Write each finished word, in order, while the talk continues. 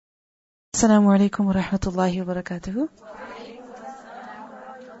السلام عليكم ورحمة الله وبركاته.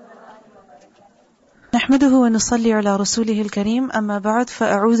 نحمده ونصلي على رسوله الكريم، أما بعد،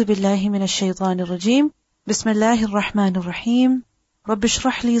 فأعوذ بالله من الشيطان الرجيم. بسم الله الرحمن الرحيم. رب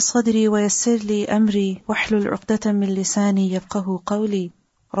اشرح لي صدري ويسر لي أمري واحلل عقدة من لساني يفقه قولي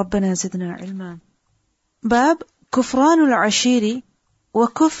ربنا زدنا علما. باب كفران العشير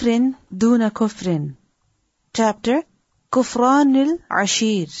وكفر دون كفر. Chapter كفران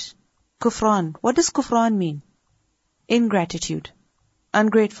العشير. Kufran. What does kufran mean? Ingratitude,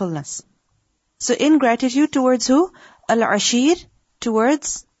 ungratefulness. So ingratitude towards who? Al-ashir,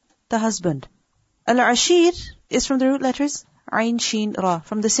 towards the husband. Al-ashir is from the root letters Ain, Sheen, Ra.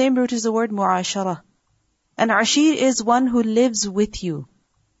 From the same root is the word mu'ashara. And ashir is one who lives with you.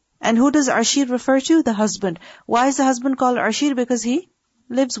 And who does ashir refer to? The husband. Why is the husband called ashir? Because he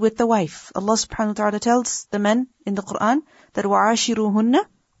lives with the wife. Allah subhanahu wa ta'ala tells the men in the Quran that وَعَاشِرُوهُنَّ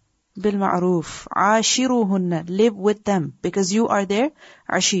بِالْمَعْرُوفِ. عَاشِرُوهُنَّ, live with them, because you are their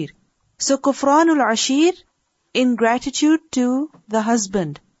ashir. So kufranul ashir, ingratitude to the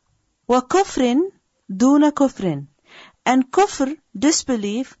husband. وَكُفْرٍ دُونَ كُفْرٍ. And kufr,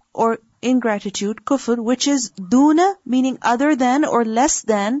 disbelief or ingratitude, kufr, which is duna, meaning other than or less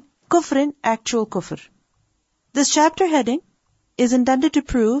than, kufrin, actual kufr. This chapter heading is intended to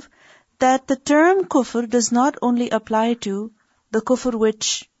prove that the term kufr does not only apply to the kufr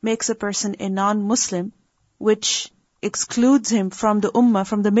which makes a person a non-Muslim, which excludes him from the ummah,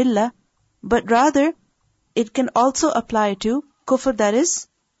 from the millah, but rather it can also apply to kufr that is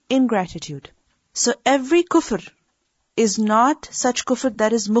ingratitude. So every kufr is not such kufr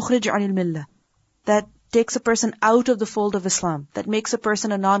that is mukhrij anil millah, that takes a person out of the fold of Islam, that makes a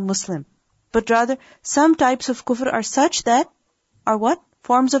person a non-Muslim. But rather, some types of kufr are such that are what?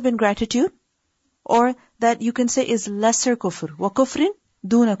 Forms of ingratitude, or that you can say is lesser kufr. Wa kufrin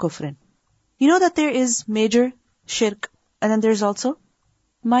duna kufrin. You know that there is major shirk, and then there's also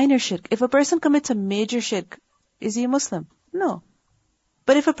minor shirk. If a person commits a major shirk, is he a Muslim? No.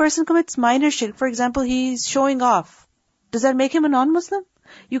 But if a person commits minor shirk, for example, he's showing off, does that make him a non-Muslim?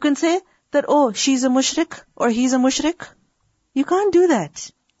 You can say that, oh, she's a mushrik, or he's a mushrik. You can't do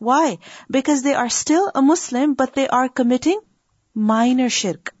that. Why? Because they are still a Muslim, but they are committing minor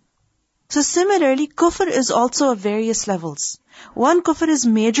shirk. So similarly, kufr is also of various levels. One kufr is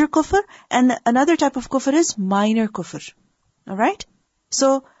major kufr, and another type of kufr is minor kufr. Alright?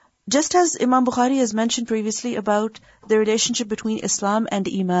 So, just as Imam Bukhari has mentioned previously about the relationship between Islam and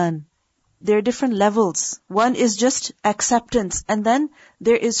Iman, there are different levels. One is just acceptance, and then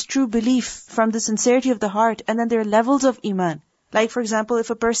there is true belief from the sincerity of the heart, and then there are levels of Iman. Like for example, if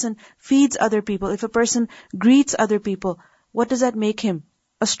a person feeds other people, if a person greets other people, what does that make him?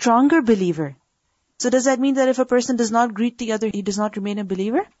 A stronger believer. So does that mean that if a person does not greet the other, he does not remain a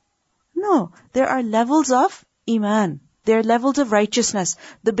believer? No. There are levels of Iman. There are levels of righteousness.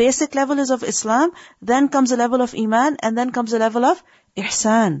 The basic level is of Islam, then comes a level of Iman, and then comes a level of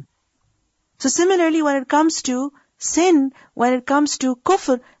Ihsan. So similarly, when it comes to sin, when it comes to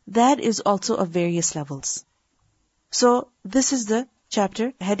kufr, that is also of various levels. So this is the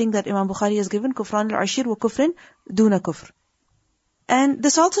chapter heading that Imam Bukhari has given, Kufran al-Ashir wa Kufrin Duna Kufr. And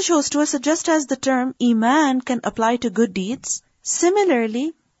this also shows to us that just as the term Iman can apply to good deeds,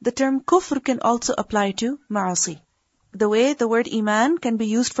 similarly, the term Kufr can also apply to Ma'asi. The way the word Iman can be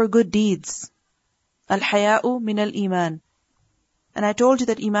used for good deeds. Al-Haya'u min al-Iman. And I told you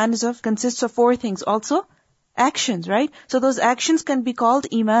that Iman consists of 4 things. Also, actions, right? So those actions can be called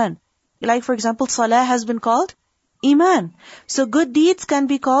Iman. Like for example, Salah has been called Iman. So good deeds can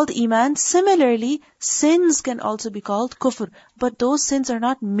be called Iman. Similarly, sins can also be called Kufr. But those sins are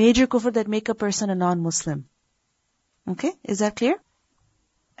not major Kufr that make a person a non-Muslim. Okay? Is that clear?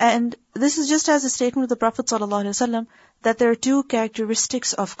 And this is just as a statement of the Prophet ﷺ that there are 2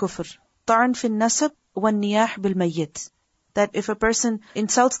 characteristics of Kufr. Ta'an fin nasab wa niyah bil mayyit. That if a person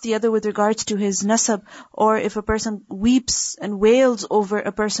insults the other with regards to his nasab, or if a person weeps and wails over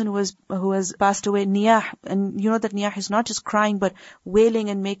a person who has passed away, niyah, and you know that niyah is not just crying, but wailing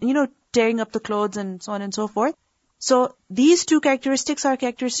and tearing up the clothes and so on and so forth. So these 2 characteristics are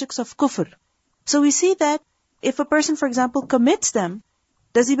characteristics of kufr. So we see that if a person, for example, commits them,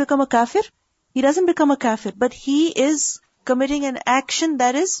 does he become a kafir? He doesn't become a kafir, but he is committing an action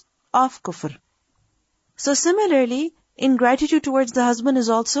that is of kufr. So similarly, ingratitude towards the husband is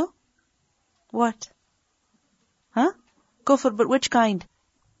also what? Kufr, but which kind?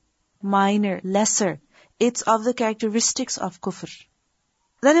 Minor, lesser. It's of the characteristics of kufr.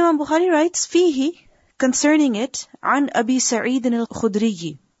 Then Imam Bukhari writes, Fihi, concerning it, an Abi Sa'id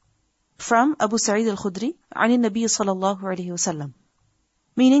al-Khudri, from Abu Sa'id al-Khudri, an Nabi sallallahu alayhi wa sallam.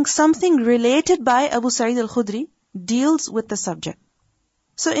 meaning something related by Abu Sa'id al-Khudri deals with the subject.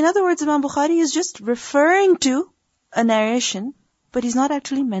 So in other words, Imam Bukhari is just referring to a narration, but he's not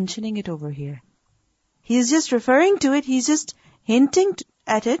actually mentioning it over here. He is just referring to it, he's just hinting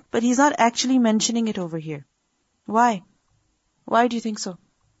at it, but he's not actually mentioning it over here. Why? Why do you think so?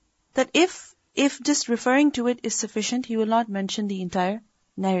 That if just referring to it is sufficient, he will not mention the entire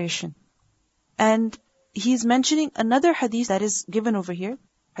narration. And he's mentioning another hadith that is given over here,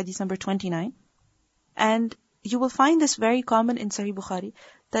 hadith number 29. And you will find this very common in Sahih Bukhari,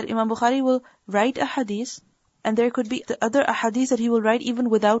 that Imam Bukhari will write a hadith, and there could be the other hadith that he will write even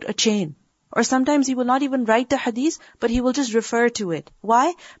without a chain. Or sometimes he will not even write the hadith, but he will just refer to it.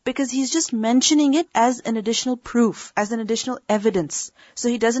 Why? Because he's just mentioning it as an additional proof, as an additional evidence. So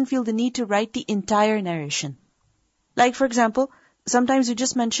he doesn't feel the need to write the entire narration. Like for example, sometimes you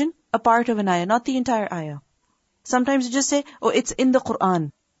just mention a part of an ayah, not the entire ayah. Sometimes you just say, oh, it's in the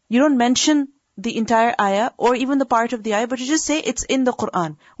Quran. You don't mention the entire ayah or even the part of the ayah, but you just say it's in the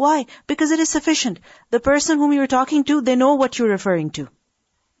Quran. Why? Because it is sufficient. The person whom you're talking to, they know what you're referring to.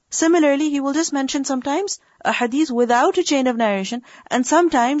 Similarly, he will just mention sometimes a hadith without a chain of narration, and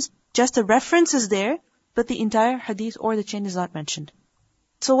sometimes just a reference is there, but the entire hadith or the chain is not mentioned.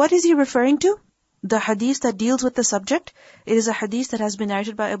 So what is he referring to? The hadith that deals with the subject. It is a hadith that has been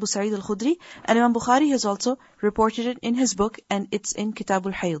narrated by Abu Sa'id al-Khudri, and Imam Bukhari has also reported it in his book, and it's in Kitab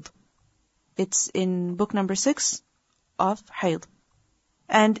al-Hayd. It's in book number 6 of Hayd.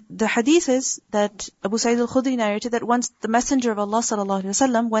 And the hadith is that Abu Sa'id al-Khudri narrated that once the Messenger of Allah sallallahu alaihi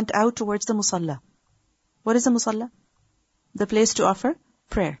wasallam went out towards the musalla. What is the musalla? The place to offer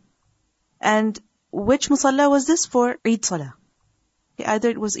prayer. And which musalla was this? For Eid Salah. Either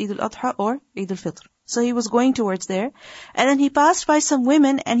it was Eid al-Adha or Eid al-Fitr. So he was going towards there. And then he passed by some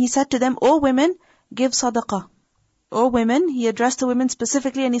women and he said to them, "O women, give sadaqah." O women, he addressed the women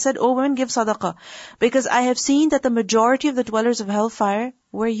specifically and he said, "O women, give sadaqah. Because I have seen that the majority of the dwellers of hellfire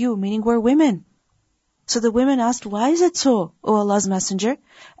were you," meaning were women. So the women asked, "Why is it so, O Allah's Messenger?"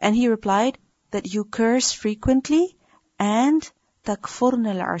 And he replied that you curse frequently and takfurn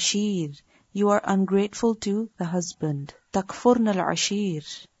al-ashir. You are ungrateful to the husband. Takfurn al-ashir.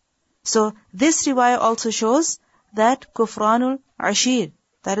 So this riwayah also shows that kufranul ashir,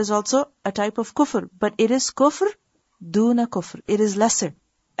 that is also a type of kufr, but it is kufr duna kufr. It is lesser.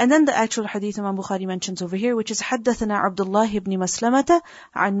 And then the actual hadith Imam Bukhari mentions over here, which is حدثنا عبد الله بن مسلمة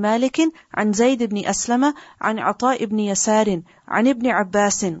عن مالك عن زيد بن أسلم عن عطاء بن يسار عن ابن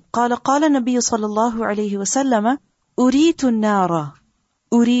عباس قال قال النبي صلى الله عليه وسلم أريت النار.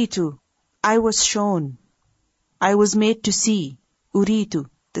 أريت, I was shown, I was made to see. أريت,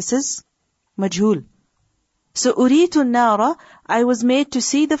 this is majhul. So أريت النار, I was made to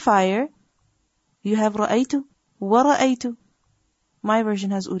see the fire. You have رأيت وَرَأَيْتُ. My version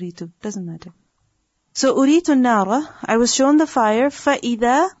has أُرِيتُ. Doesn't matter. So أُرِيتُ النَّارَ, I was shown the fire.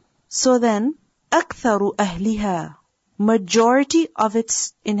 فَإِذَا, so then, أَكْثَرُ أَهْلِهَا, majority of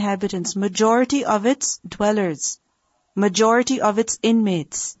its inhabitants, majority of its dwellers, majority of its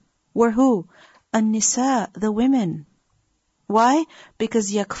inmates, were who? النِّسَاء, the women. Why?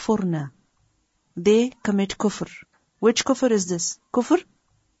 Because يَكْفُرْنَ, they commit kufr. Which kufr is this? Kufr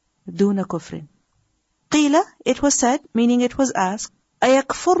دُونَ كُفْرٍ. قِيلَ, it was said, meaning it was asked,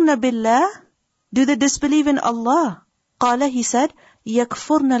 أَيَكْفُرْنَ بِاللَّهِ, do they disbelieve in Allah? قَالَ, he said,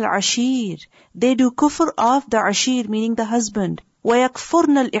 يَكْفُرْنَ الْعَشِيرِ, they do kufr of the ashir, meaning the husband.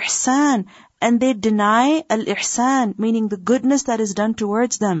 وَيَكْفُرْنَ الْإِحْسَانِ, and they deny al-ihsan, meaning the goodness that is done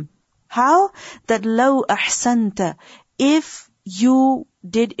towards them. How? That لَوْ أَحْسَنْتَ, if you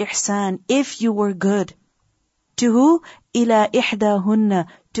did ihsan, if you were good. To who? إِلَى إِحْدَاهُنَّ,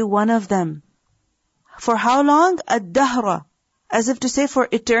 to one of them. For how long? Ad-dahra, as if to say for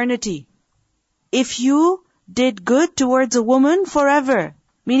eternity. If you did good towards a woman forever,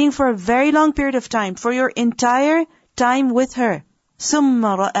 meaning for a very long period of time, for your entire time with her. ثُمَّ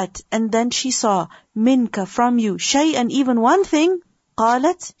رَأَتْ, and then she saw, minka, from you, shay'an, even one thing.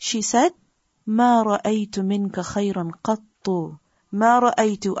 قالت, she said, مَا رَأَيْتُ مِنْكَ خَيْرًا قَطُّ. مَا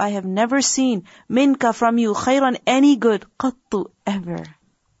رَأَيْتُ, I have never seen, minka, from you, khayran, any good, قَطُّ, ever.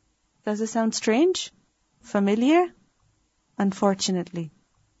 Does it sound strange? Familiar? Unfortunately.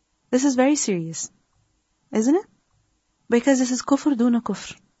 This is very serious. Isn't it? Because this is kufr duna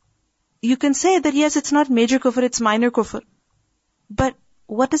kufr. You can say that yes, it's not major kufr, it's minor kufr. But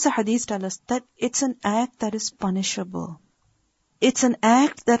what does the hadith tell us? That it's an act that is punishable. It's an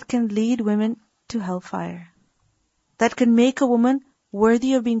act that can lead women to hellfire. That can make a woman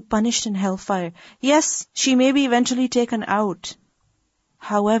worthy of being punished in hellfire. Yes, she may be eventually taken out.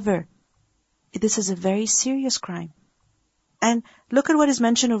 However, this is a very serious crime. And look at what is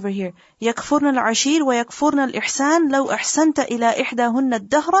mentioned over here. يَكْفُرْنَ الْعَشِيرِ وَيَكْفُرْنَ الْإِحْسَانِ لَوْ أَحْسَنْتَ إِلَىٰ إِحْدَاهُنَّ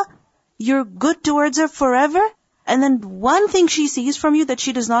الدَّهْرَ. You're good towards her forever. And then one thing she sees from you that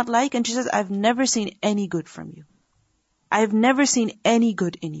she does not like, and she says, I've never seen any good from you. I've never seen any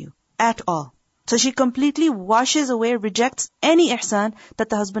good in you at all. So she completely washes away, rejects any ihsan that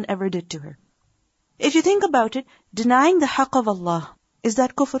the husband ever did to her. If you think about it, denying the haqq of Allah, is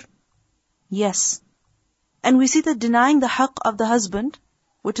that kufr? Yes. And we see that denying the haqq of the husband,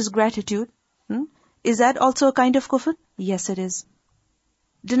 which is gratitude, is that also a kind of kufr? Yes, it is.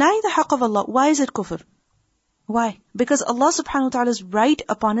 Denying the haqq of Allah, why is it kufr? Why? Because Allah subhanahu wa ta'ala's right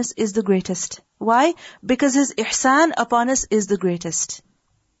upon us is the greatest. Why? Because His ihsan upon us is the greatest.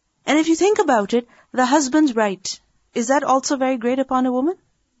 And if you think about it, the husband's right, is that also very great upon a woman?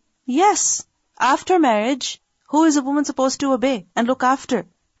 Yes. After marriage, who is a woman supposed to obey and look after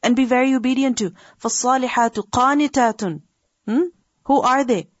and be very obedient to? فَالصَّالِحَاتُ قَانِتَاتٌ. Who are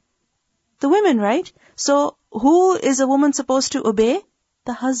they? The women, right? So, who is a woman supposed to obey?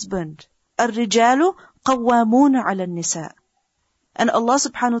 The husband. الرِّجَالُ قَوَّامُونَ عَلَى النِّسَاءِ. And Allah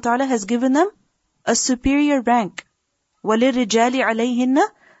subhanahu wa ta'ala has given them a superior rank. وَلِلرِّجَالِ عَلَيْهِنَّ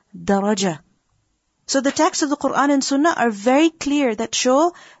daraja. So the texts of the Quran and Sunnah are very clear that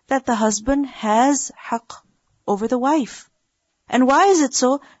show that the husband has haqq over the wife. And why is it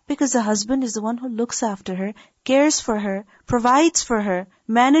so? Because the husband is the one who looks after her, cares for her, provides for her,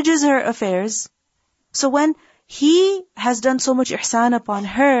 manages her affairs. So when he has done so much ihsan upon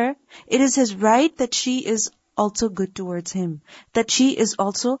her, it is his right that she is also good towards him, that she is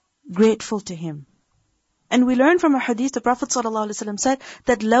also grateful to him. And we learn from a hadith, the Prophet ﷺ said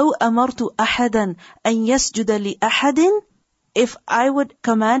that لَوْ أَمَرْتُ أَحَدًا أَنْ يَسْجُدَ لِأَحَدٍ. If I would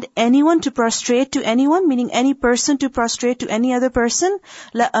command anyone to prostrate to anyone, meaning any person to prostrate to any other person,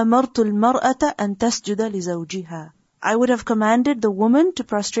 لَأَمَرْتُ الْمَرْأَةَ أَنْ تَسْجُدَ لِزَوْجِهَا. I would have commanded the woman to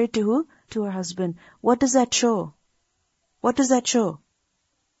prostrate to who? To her husband. What does that show? What does that show?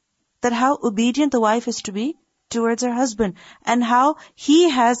 That how obedient the wife is to be towards her husband, and how he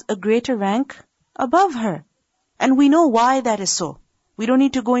has a greater rank above her. And we know why that is so. We don't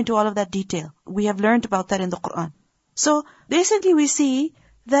need to go into all of that detail. We have learned about that in the Quran. So, basically we see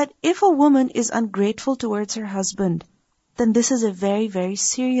that if a woman is ungrateful towards her husband, then this is a very, very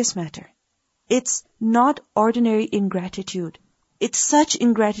serious matter. It's not ordinary ingratitude. It's such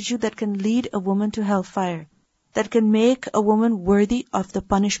ingratitude that can lead a woman to hellfire, that can make a woman worthy of the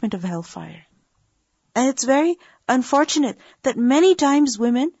punishment of hellfire. And it's very unfortunate that many times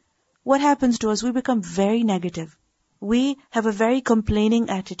women, what happens to us? We become very negative. We have a very complaining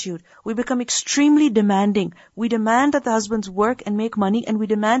attitude. We become extremely demanding. We demand that the husbands work and make money, and we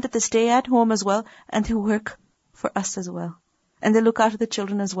demand that they stay at home as well, and they work for us as well. And they look after the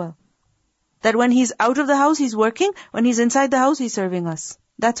children as well. That when he's out of the house, he's working. When he's inside the house, he's serving us.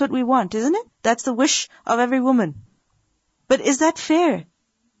 That's what we want, isn't it? That's the wish of every woman. But is that fair?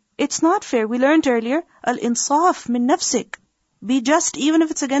 It's not fair. We learned earlier, al-insaf min nafsik. Be just even if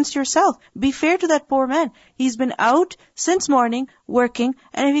it's against yourself. Be fair to that poor man. He's been out since morning, working,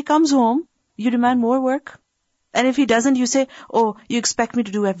 and if he comes home, you demand more work. And if he doesn't, you say, oh, you expect me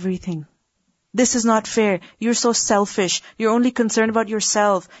to do everything. This is not fair. You're so selfish. You're only concerned about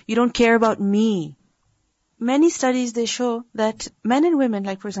yourself. You don't care about me. Many studies, they show that men and women,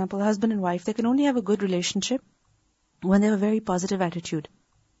 like for example, husband and wife, they can only have a good relationship when they have a very positive attitude.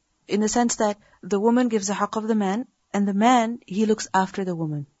 In the sense that the woman gives the haqq of the man, and the man, he looks after the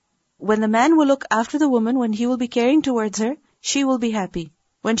woman. When the man will look after the woman, when he will be caring towards her, she will be happy.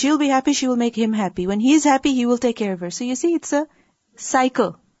 When she will be happy, she will make him happy. When he is happy, he will take care of her. So you see, it's a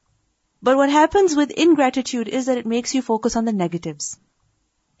cycle. But what happens with ingratitude is that it makes you focus on the negatives.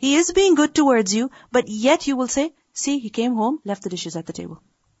 He is being good towards you, but yet you will say, see, he came home, left the dishes at the table.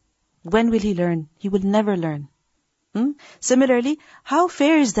 When will he learn? He will never learn. Similarly, how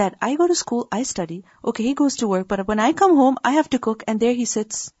fair is that? I go to school, I study. Okay, he goes to work, but when I come home, I have to cook, and there he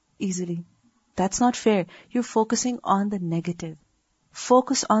sits easily. That's not fair. You're focusing on the negative.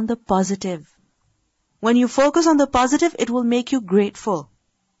 Focus on the positive. When you focus on the positive, it will make you grateful.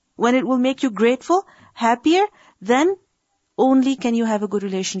 When it will make you grateful, happier, then only can you have a good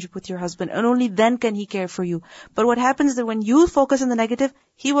relationship with your husband, and only then can he care for you. But what happens is that when you focus on the negative,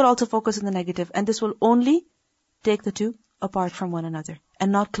 he will also focus on the negative, and this will only take the two apart from one another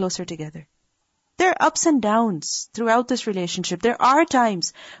and not closer together. There are ups and downs throughout this relationship. There are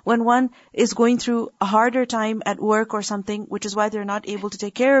times when one is going through a harder time at work or something, which is why they're not able to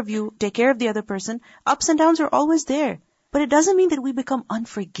take care of you, take care of the other person. Ups and downs are always there. But it doesn't mean that we become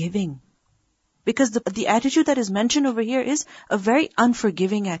unforgiving. Because the attitude that is mentioned over here is a very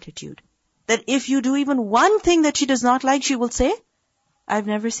unforgiving attitude. That if you do even one thing that she does not like, she will say, I've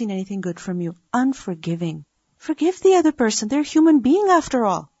never seen anything good from you. Unforgiving. Forgive the other person. They're a human being after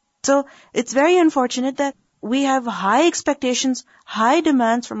all. So it's very unfortunate that we have high expectations, high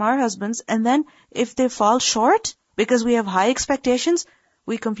demands from our husbands, and then if they fall short because we have high expectations,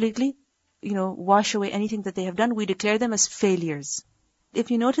 we completely, wash away anything that they have done. We declare them as failures. If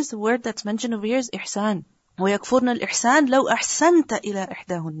you notice, the word that's mentioned over here is ihsan. وَيَكْفُرْنَ الْإِحْسَانِ لَوْ أَحْسَنْتَ إِلَىٰ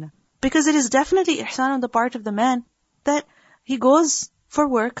إِحْدَاهُنَّ. Because it is definitely ihsan on the part of the man that he goes for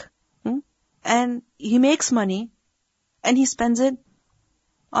work, and he makes money, and he spends it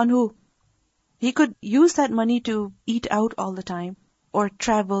on who? He could use that money to eat out all the time, or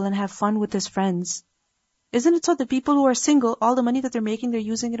travel and have fun with his friends. Isn't it so that people who are single, all the money that they're making, they're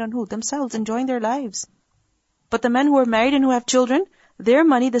using it on who? Themselves, enjoying their lives. But the men who are married and who have children, their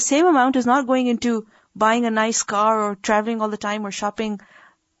money, the same amount is not going into buying a nice car or traveling all the time or shopping,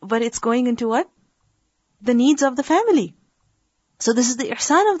 but it's going into what? The needs of the family. So this is the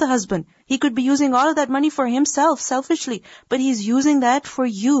ihsan of the husband. He could be using all of that money for himself, selfishly, but he's using that for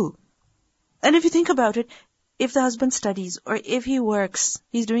you. And if you think about it, if the husband studies or if he works,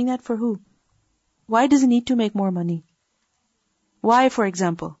 he's doing that for who? Why does he need to make more money? Why, for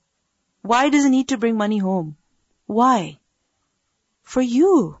example? Why does he need to bring money home? Why? For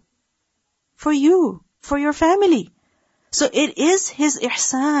you. For you. For your family. So it is his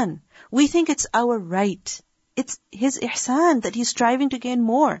ihsan. We think it's our right. It's his ihsan that he's striving to gain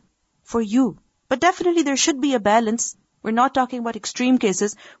more for you. But definitely there should be a balance. We're not talking about extreme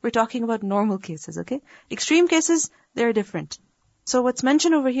cases. We're talking about normal cases, okay? Extreme cases, they're different. So what's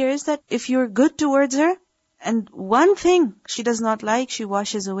mentioned over here is that if you're good towards her, and one thing she does not like, she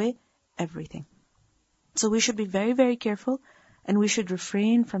washes away everything. So we should be very, very careful, and we should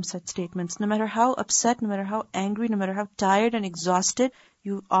refrain from such statements. No matter how upset, no matter how angry, no matter how tired and exhausted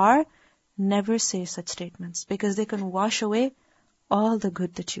you are, never say such statements, because they can wash away all the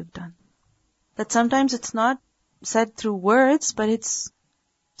good that you've done. That sometimes it's not said through words, but it's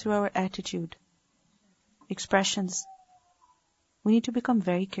through our attitude, expressions. We need to become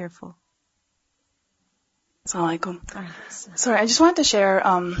very careful. Assalamu alaikum. Sorry, I just wanted to share,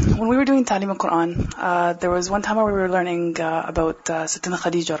 when we were doing Ta'lim al-Quran, there was one time where we were learning about Sayyidatuna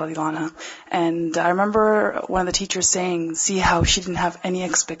Khadija radhiyallahu anha. And I remember one of the teachers saying, see how she didn't have any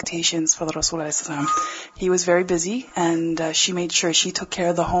expectations for the Rasul alayhi salam. He was very busy, and she made sure she took care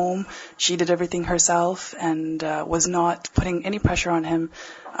of the home, she did everything herself, and was not putting any pressure on him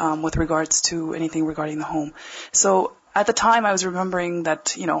with regards to anything regarding the home. So at the time, I was remembering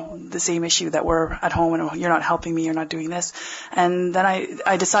that, the same issue that we're at home and you're not helping me, you're not doing this. And then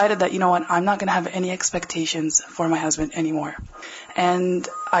I decided that, I'm not going to have any expectations for my husband anymore. And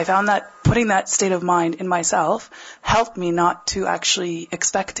I found that putting that state of mind in myself helped me not to actually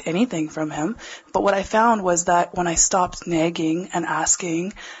expect anything from him. But what I found was that when I stopped nagging and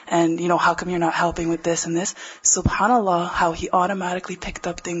asking and, how come you're not helping with this and this, subhanAllah, how he automatically picked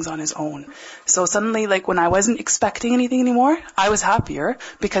up things on his own. So suddenly, when I wasn't expecting anything anymore, I was happier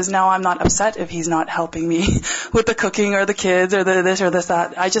because now I'm not upset if he's not helping me with the cooking or the kids or the this or this,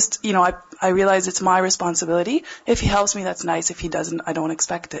 that. I just, I realize it's my responsibility. If he helps me, that's nice. If he doesn't, I don't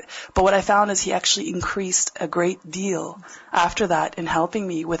expect it. But what I found is he actually increased a great deal after that in helping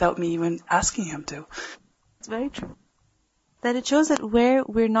me without me even asking him to. It's very true. That it shows that where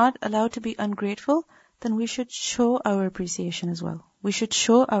we're not allowed to be ungrateful, then we should show our appreciation as well. We should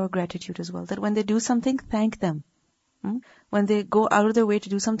show our gratitude as well. That when they do something, thank them. When they go out of their way to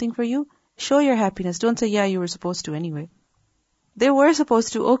do something for you, show your happiness. Don't say, yeah, you were supposed to anyway. They were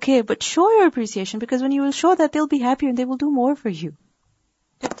supposed to, okay, but show your appreciation, because when you will show that, they'll be happier and they will do more for you.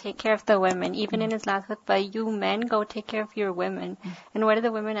 To take care of the women. Even in his last khutbah, you men go take care of your women. And what do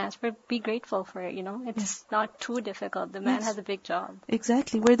the women ask for? Be grateful for it, It's not too difficult. The man has a big job.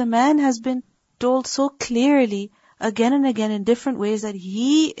 Exactly. Where the man has been told so clearly, again and again in different ways, that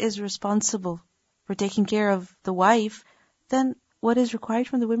he is responsible for taking care of the wife, then what is required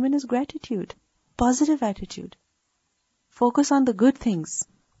from the women is gratitude. Positive attitude. Focus on the good things.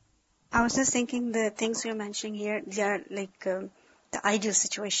 I was just thinking the things you're mentioning here, they are the ideal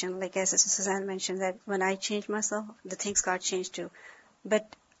situation, as Sister Suzanne mentioned, that when I change myself, the things got changed too.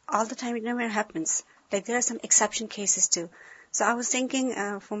 But all the time it never happens. There are some exception cases too. So I was thinking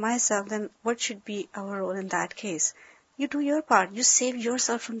for myself, then what should be our role in that case? You do your part. You save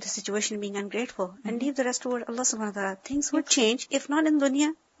yourself from the situation being ungrateful and leave the rest to Allah subhanahu wa ta'ala. Things will change. If not in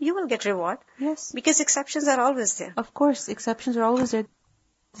dunya, you will get reward. Yes. Because exceptions are always there. Of course, exceptions are always there.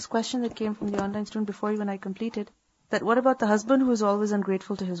 This question that came from the online student before even I completed, that what about the husband who is always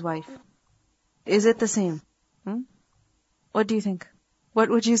ungrateful to his wife? Is it the same? What do you think? What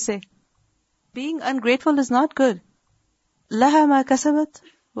would you say? Being ungrateful is not good. لَهَا مَا كَسَبَتْ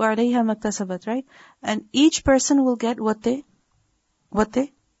وَعَلَيْهَا مَا اكْتَسَبَتْ, right? And each person will get what they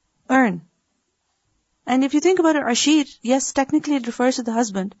earn. And if you think about it, Rashid, yes, technically it refers to the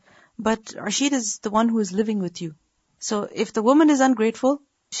husband, but Rashid is the one who is living with you. So if the woman is ungrateful,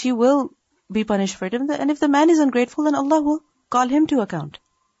 she will be punished for it. And if the man is ungrateful, then Allah will call him to account.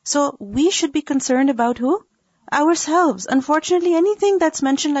 So we should be concerned about who? Ourselves. Unfortunately, anything that's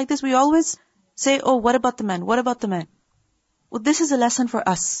mentioned like this, we always say, oh, what about the man? What about the man? Well, this is a lesson for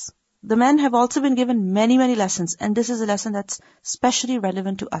us. The men have also been given many, many lessons, and this is a lesson that's especially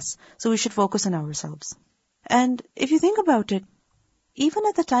relevant to us. So we should focus on ourselves. And if you think about it, even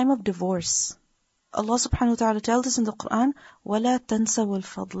at the time of divorce, Allah subhanahu wa ta'ala tells us in the Quran, وَلَا تَنْسَوُا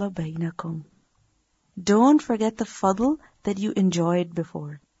الْفَضْلَ بَيْنَكُمْ. Don't forget the fadl that you enjoyed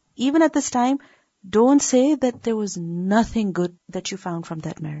before. Even at this time, don't say that there was nothing good that you found from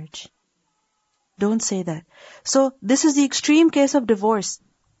that marriage. Don't say that. So this is the extreme case of divorce.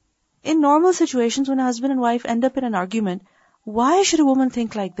 In normal situations, when a husband and wife end up in an argument, why should a woman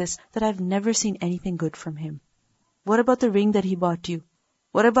think like this, that I've never seen anything good from him? What about the ring that he bought you?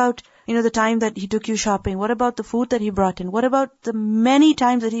 What about, the time that he took you shopping? What about the food that he brought in? What about the many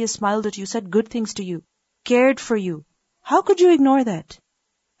times that he has smiled at you, said good things to you, cared for you? How could you ignore that?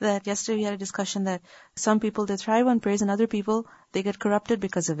 That yesterday we had a discussion that some people, they thrive on praise, and other people, they get corrupted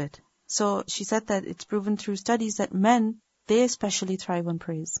because of it. So she said that it's proven through studies that men, they especially thrive on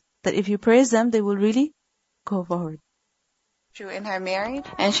praise. That if you praise them, they will really go forward. In her marriage,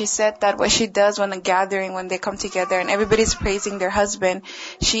 and she said that what she does when a gathering, when they come together and everybody's praising their husband,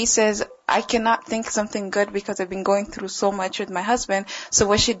 she says, I cannot think something good because I've been going through so much with my husband. So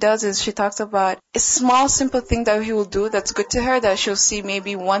what she does is she talks about a small, simple thing that he will do that's good to her, that she'll see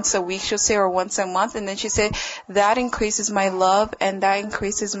maybe once a week, she'll say, or once a month. And then she said, that increases my love, and that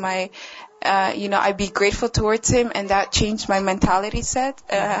increases my I'd be grateful towards him, and that changed my mentality set,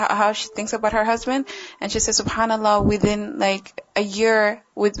 how she thinks about her husband. And she says, subhanAllah, within like a year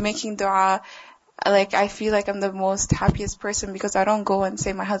with making dua, like I feel like I'm the most happiest person, because I don't go and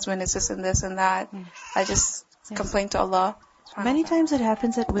say my husband is this and this and that. I just complain to Allah. Many times it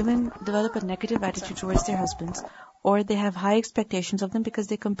happens that women develop a negative attitude towards their husbands, or they have high expectations of them because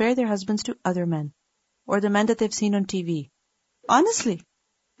they compare their husbands to other men, or the men that they've seen on TV. Honestly.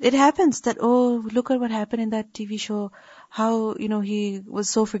 It happens that, oh, look at what happened in that TV show, how, he was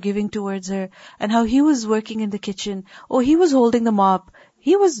so forgiving towards her, and how he was working in the kitchen. Oh, he was holding the mop.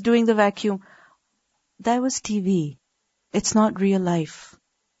 He was doing the vacuum. That was TV. It's not real life.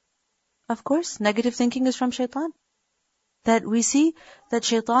 Of course, negative thinking is from shaitan. That we see that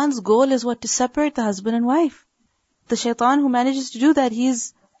shaitan's goal is what? To separate the husband and wife. The shaitan who manages to do that, he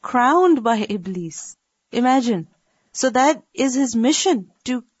is crowned by Iblis. Imagine. So that is his mission,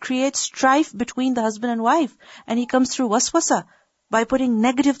 to create strife between the husband and wife. And he comes through waswasa, by putting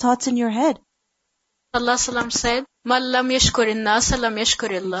negative thoughts in your head. Allah said, "Man lam yashkurin nas lam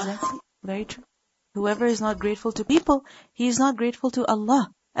yashkurillah." Exactly. Very true. Whoever is not grateful to people, he is not grateful to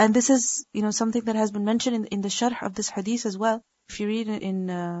Allah. And this is, something that has been mentioned in the sharh of this hadith as well. If you read in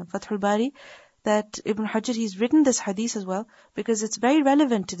Fathul Bari, that Ibn Hajar, he's written this hadith as well, because it's very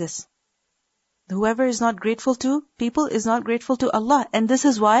relevant to this. Whoever is not grateful to people is not grateful to Allah. And this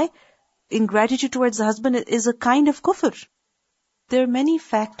is why ingratitude towards the husband is a kind of kufr. There are many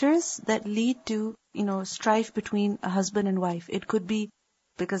factors that lead to, strife between a husband and wife. It could be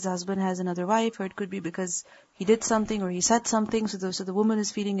because the husband has another wife, or it could be because he did something or he said something, so the woman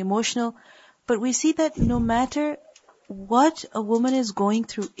is feeling emotional. But we see that no matter what a woman is going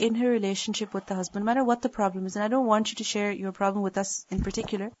through in her relationship with the husband, no matter what the problem is, and I don't want you to share your problem with us in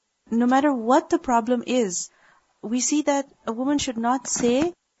particular, no matter what the problem is, we see that a woman should not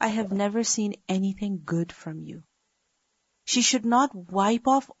say, I have never seen anything good from you. She should not wipe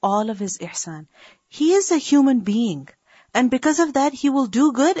off all of his ihsan. He is a human being. And because of that, he will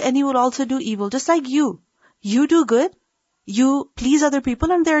do good and he will also do evil. Just like you. You do good, you please other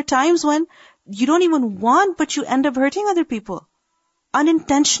people, and there are times when you don't even want, but you end up hurting other people.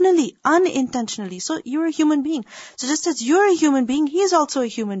 Unintentionally. So you're a human being. So just as you're a human being, he is also a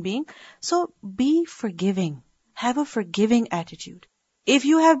human being. So be forgiving. Have a forgiving attitude. If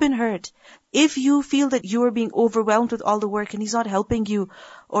you have been hurt, if you feel that you are being overwhelmed with all the work and he's not helping you,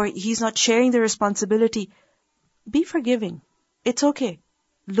 or he's not sharing the responsibility, be forgiving. It's okay.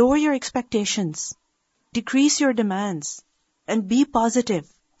 Lower your expectations. Decrease your demands. And be positive.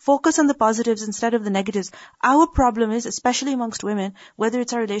 Focus on the positives instead of the negatives. Our problem is, especially amongst women, whether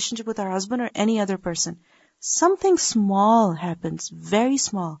it's our relationship with our husband or any other person, something small happens, very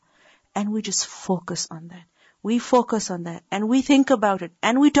small, and we just focus on that. we focus on that, and we think about it,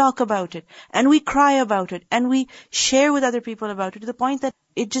 and we talk about it, and we cry about it, and we share with other people about it, to the point that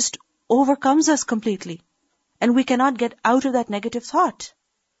it just overcomes us completely. And we cannot get out of that negative thought.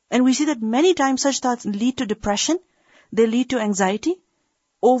 And we see that many times such thoughts lead to depression, they lead to anxiety,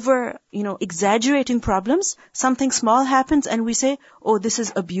 over, exaggerating problems. Something small happens and we say, oh, this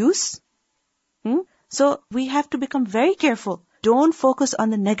is abuse. So we have to become very careful. Don't focus on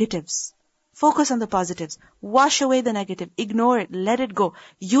the negatives. Focus on the positives. Wash away the negative. Ignore it. Let it go.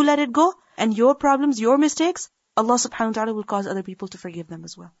 You let it go, and your problems, your mistakes, Allah subhanahu wa ta'ala will cause other people to forgive them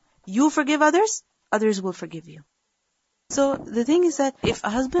as well. You forgive others, others will forgive you. So the thing is that if a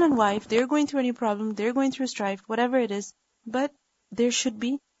husband and wife, they're going through any problem, they're going through strife, whatever it is, but there should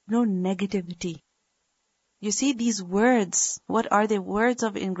be no negativity. You see, these words, what are they? Words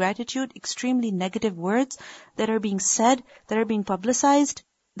of ingratitude, extremely negative words that are being said, that are being publicized,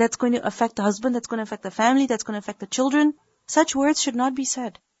 that's going to affect the husband, that's going to affect the family, that's going to affect the children. Such words should not be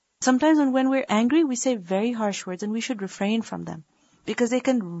said. Sometimes when we're angry, we say very harsh words, and we should refrain from them, because they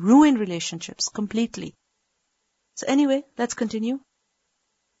can ruin relationships completely. So anyway, let's continue.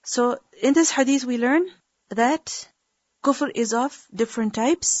 So in this hadith we learn that kufr is of different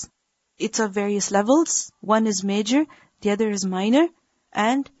types. It's of various levels. One is major, the other is minor.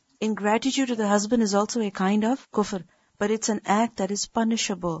 And ingratitude to the husband is also a kind of kufr. But it's an act that is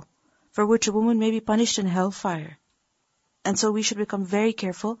punishable, for which a woman may be punished in hellfire. And so we should become very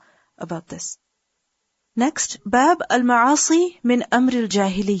careful about this. Next, Bab al-Ma'asi min Amr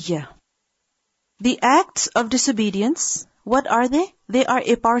al-Jahiliyyah. The acts of disobedience, what are they? They are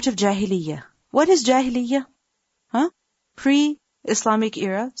a part of Jahiliyyah. What is Jahiliyyah? Pre-Islamic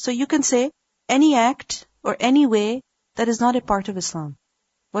era. So you can say any act or any way that is not a part of Islam.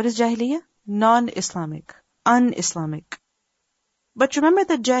 What is Jahiliyyah? Non-Islamic. Un-Islamic. But remember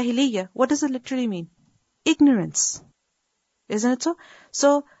that Jahiliyyah, what does it literally mean? Ignorance. Isn't it so?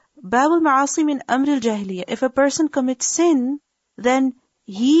 So, Bab al-Ma'asi min Amr al-Jahiliyyah. If a person commits sin, then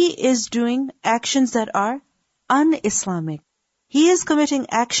he is doing actions that are un-Islamic. He is committing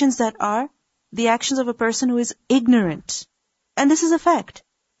actions that are the actions of a person who is ignorant. And this is a fact.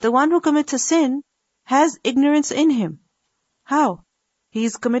 The one who commits a sin has ignorance in him. How? He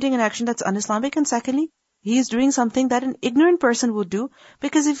is committing an action that's un-Islamic, and secondly, he is doing something that an ignorant person would do,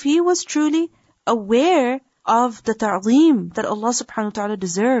 because if he was truly aware of the ta'zeem that Allah subhanahu wa ta'ala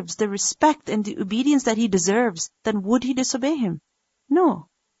deserves, the respect and the obedience that He deserves, then would he disobey Him? No.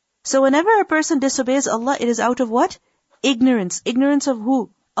 So whenever a person disobeys Allah, it is out of what? Ignorance. Ignorance of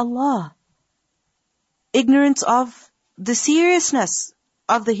who? Allah. Ignorance of the seriousness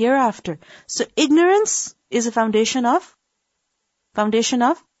of the hereafter. So ignorance is a foundation of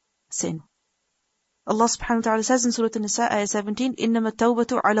sin. Allah subhanahu wa ta'ala says in Surah An-Nisa, ayah 17, إِنَّمَا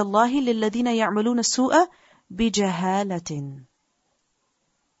التَّوْبَةُ عَلَى اللَّهِ لِلَّذِينَ يَعْمَلُونَ السُّوءَ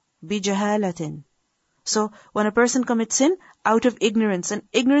بِجَهَالَةٍ. So, when a person commits sin, out of ignorance, and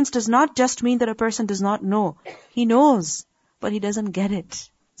ignorance does not just mean that a person does not know. He knows, but he doesn't get it.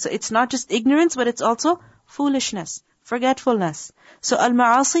 So it's not just ignorance, but it's also foolishness, forgetfulness. So,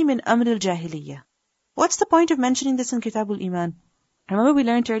 al-ma'asi min amr al-jahiliyyah. What's the point of mentioning this in Kitabul Iman? Remember we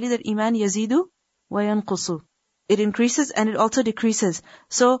learned earlier that Iman yazidu wa yanqusu. It increases and it also decreases.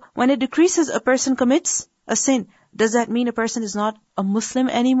 So, when it decreases, a person commits a sin. Does that mean a person is not a Muslim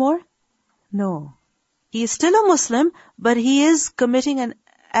anymore? No. He is still a Muslim, but he is committing an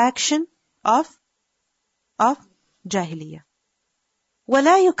action of Jahiliyyah.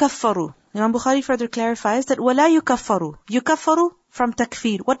 وَلَا يُكَفَّرُ. Imam Bukhari further clarifies that وَلَا يُكَفَّرُ. Yukaffaru from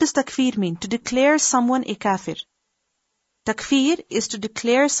takfir. What does takfir mean? To declare someone a kafir. Takfir is to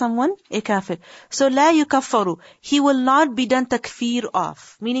declare someone a kafir. So la yukaffaru. He will not be done takfir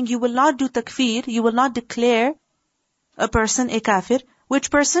of. Meaning you will not do takfir, you will not declare a person a kafir. Which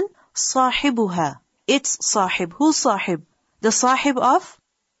person? Sahibuha. It's sahib. Who's sahib? The sahib of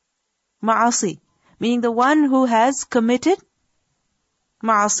ma'asi. Meaning the one who has committed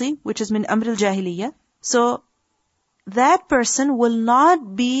ma'asi, which is min amr al-jahiliyyah. So that person will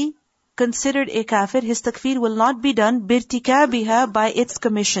not be considered a kafir. His takfir will not be done birtikabiha, by its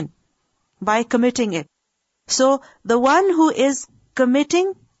commission, by committing it. So the one who is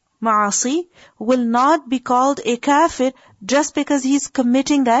committing ma'asi will not be called a kafir just because he is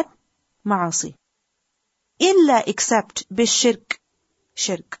committing that ma'asi. Illa, except bishirk,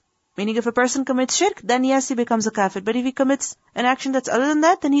 shirk. Meaning if a person commits shirk, then yes, he becomes a kafir. But if he commits an action that's other than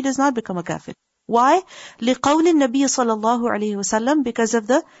that, then he does not become a kafir. Why? لِقَوْلِ النَّبِيِّ صَلَّى اللَّهُ عَلَيْهِ وَسَلَّمَ, because of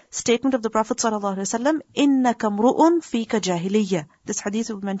the statement of the Prophet sallallahu alaihi wasallam, إِنَّكَ مْرُؤٌ فِيكَ جَاهِلِيَّةٌ. This hadith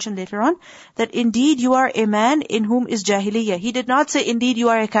will mention later on, that indeed you are a man in whom is jahiliyyah. He did not say indeed you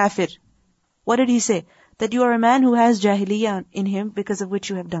are a kafir. What did he say? that you are a man who has jahiliyyah in him because of which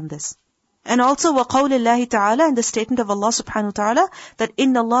you have done this. And also, وَقَوْلِ اللَّهِ تَعَالَى, and the statement of Allah subhanahu wa ta'ala, that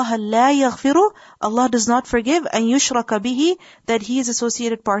إِنَّ اللَّهَ لَا يَغْفِرُ, Allah does not forgive, أَن يُشْرَكَ بِهِ, that He is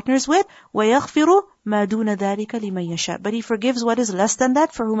associated partners with, وَيَغْفِرُ مَا دُونَ ذَلِكَ لِمَن يَشَاءُ, but He forgives what is less than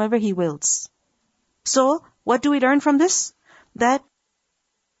that for whomever He wills. So, what do we learn from this? That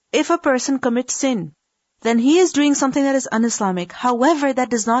if a person commits sin, then he is doing something that is un-Islamic. However,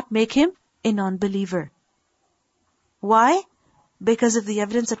 that does not make him a non-believer. Why? Because of the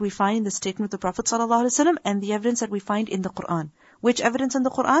evidence that we find in the statement of the Prophet ﷺ and the evidence that we find in the Quran. Which evidence in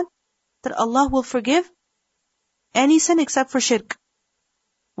the Quran? That Allah will forgive any sin except for shirk.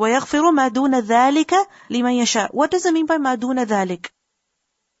 وَيَغْفِرُ مَا دُونَ ذَلِكَ لِمَن يَشَاءُ. What does it mean by مَا دُونَ ذَلِكَ?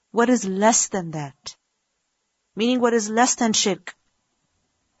 What is less than that? Meaning what is less than shirk.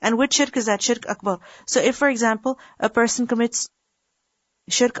 And which shirk is that? Shirk akbar. So if, for example, a person commits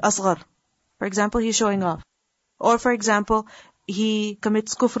shirk asghar, for example, he's showing off. Or for example, he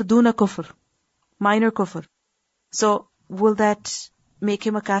commits kufr duna kufr, minor kufr. So, will that make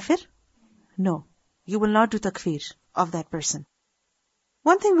him a kafir? No. You will not do takfir of that person.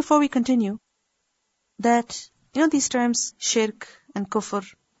 One thing before we continue, that, these terms, shirk and kufr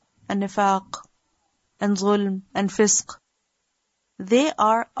and nifaq and zulm and fisq, they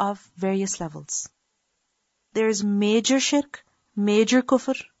are of various levels. There is major shirk, major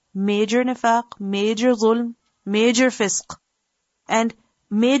kufr, major nifaq, major zulm, major fisq. And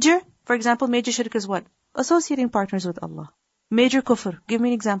major, for example, major shirk is what? Associating partners with Allah. Major kufr, give me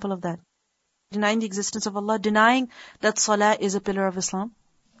an example of that. Denying the existence of Allah, denying that salah is a pillar of Islam,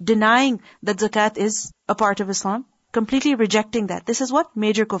 denying that zakat is a part of Islam, completely rejecting that. This is what?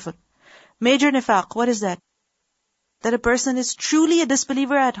 Major kufr. Major nifaq, what is that? That a person is truly a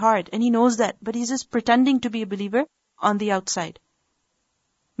disbeliever at heart, and he knows that, but he's just pretending to be a believer on the outside.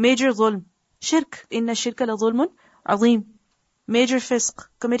 Major zulm, shirk, inna shirka la zulmun azim. Major fisq,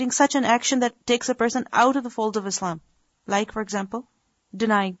 committing such an action that takes a person out of the fold of Islam. Like, for example,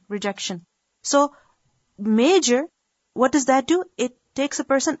 denying, rejection. So, major, what does that do? It takes a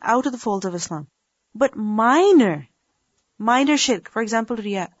person out of the fold of Islam. But minor shirk, for example,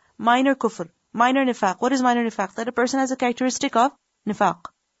 riya, minor kufr, minor nifaq. What is minor nifaq? That a person has a characteristic of nifaq.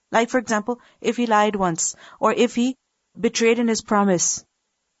 Like, for example, if he lied once, or if he betrayed in his promise,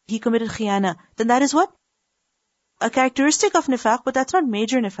 he committed khiyana, then that is what? A characteristic of nifaq, but that's not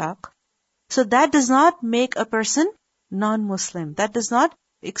major nifaq. So that does not make a person non-Muslim. That does not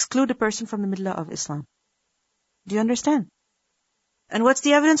exclude a person from the millah of Islam. Do you understand? And what's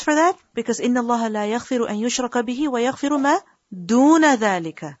the evidence for that? Because إِنَّ اللَّهَ لَا يَغْفِرُ أَن يُشْرَكَ بِهِ وَيَغْفِرُ مَا دُونَ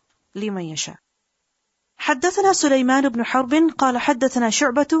ذَلِكَ لِمَن يَشَاءُ. حدثنا سليمان بن حرب قال حدثنا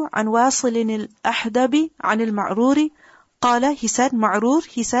شعبة عن واصل الأحدب عن المعرور قال, he said, معرور,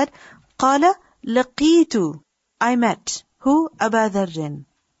 he said, قال لقيت, I met, who? أبا ذر,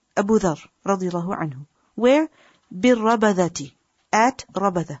 Abu Dharr, radiallahu anhu. Where? بالربذة, at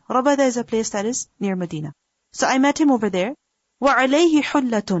Rabadha. Rabadha is a place that is near Medina. So I met him over there. وَعَلَيْهِ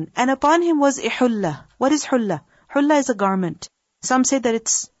حُلَّةٌ, and upon him was a hulla. What is hulla? Hulla is a garment. Some say that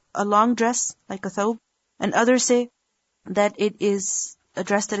it's a long dress, like a thawb, and others say that it is a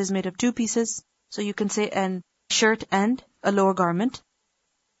dress that is made of two pieces. So you can say an shirt and a lower garment.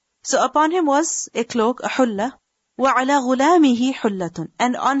 So upon him was a cloak, a hulla. وَعَلَى غُلَامِهِ حُلَّةٌ,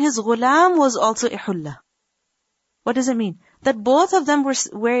 and on his ghulam was also a hulla. What does it mean? That both of them were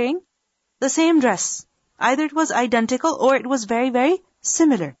wearing the same dress. Either it was identical or it was very, very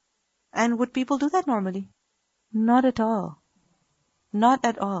similar. And would people do that normally? Not at all. Not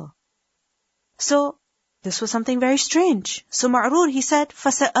at all. So, this was something very strange. So Ma'rur, he said,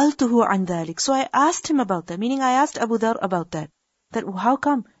 فَسَأَلْتُهُ عَنْ ذَلِكَ. So I asked him about that, meaning I asked Abu Dharr about that. That how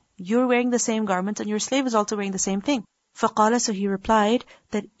come you're wearing the same garments and your slave is also wearing the same thing? فَقَالَ, so he replied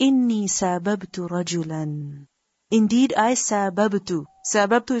that إِنِّي سَابَبْتُ رَجُلًا. Indeed, I sababtu.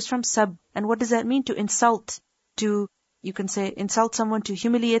 Sababtu is from sab. And what does that mean? To insult. To, you can say, insult someone, to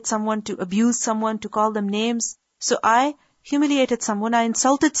humiliate someone, to abuse someone, to call them names. So I humiliated someone, I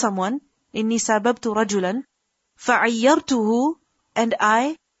insulted someone. Inni sababtu rajulan. فَعَيَّرْتُهُ, and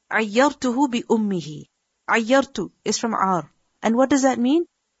I عَيَّرْتُهُ بِأُمِّهِ. عَيَّرْتُ is from ar. And what does that mean?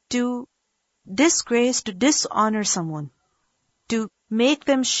 To disgrace, to dishonor someone. To make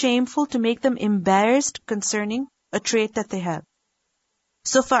them shameful, to make them embarrassed concerning a trait that they have.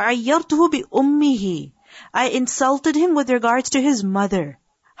 So فَعَيَّرْتُهُ بِأُمِّهِ, I insulted him with regards to his mother.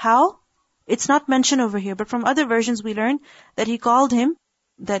 How? It's not mentioned over here, but from other versions we learn that he called him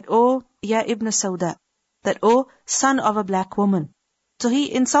that, oh, ya ibn Sauda, that, oh, son of a black woman. So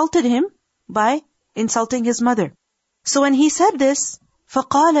he insulted him by insulting his mother. So when he said this,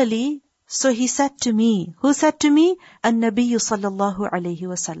 فَقَالَ لِي, So he said to me, who said to me? An-Nabiyyu sallallahu alayhi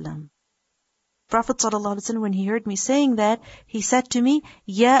wasallam. Prophet sallallahu alayhi wasallam, when he heard me saying that, he said to me,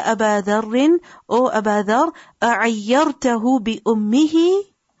 Ya Aba Dharrin, O Aba Dhar, a'ayyartahu bi ummihi?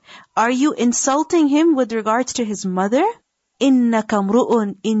 Are you insulting him with regards to his mother? Innaka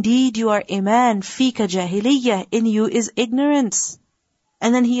mru'un, indeed you are a man, fika jahiliyyah, in you is ignorance.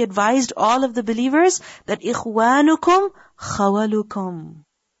 And then he advised all of the believers that ikhwanukum khawalukum.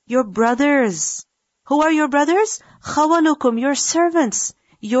 Your brothers. Who are your brothers? Khawalukum, your servants,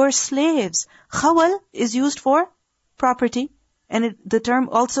 your slaves. Khawal is used for property, and the term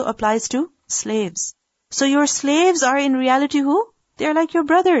also applies to slaves. So your slaves are in reality who? They are like your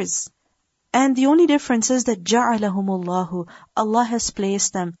brothers. And the only difference is that ja'alahumullahu, Allah has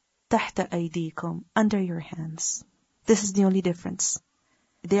placed them tahta aydikum, under your hands. This is the only difference.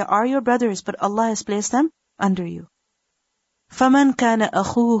 They are your brothers, but Allah has placed them under you. فَمَنْ كَانَ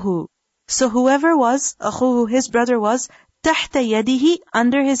أَخُوهُ, so whoever was, أخوه, his brother was, تَحْتَ يَدِهِ,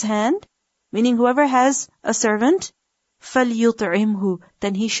 under his hand, meaning whoever has a servant, فَلْيُطْعِمْهُ,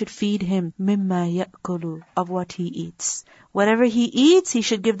 then he should feed him, مِمَّا يَأْكُلُ, of what he eats. Whatever he eats, he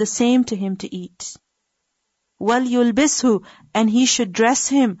should give the same to him to eat. وَلْيُلْبِسْهُ, and he should dress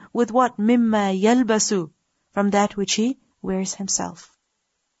him with what? مِمَّا يَلْبَسُ, from that which he wears himself.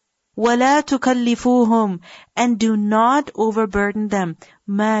 وَلَا تُكَلِّفُوهُمْ, and do not overburden them.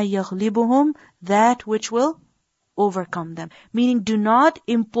 مَا يَغْلِبُهُمْ, that which will overcome them. Meaning, do not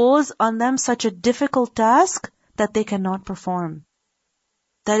impose on them such a difficult task that they cannot perform.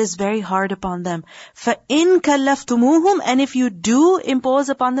 That is very hard upon them. فَإِن كَلَّفْتُمُوهُمْ, and if you do impose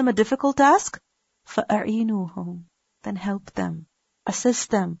upon them a difficult task, فَأَعِينُوهُمْ, then help them,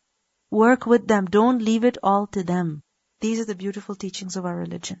 assist them, work with them, don't leave it all to them. These are the beautiful teachings of our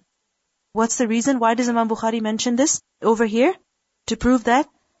religion. What's the reason? Why does Imam Bukhari mention this over here? To prove that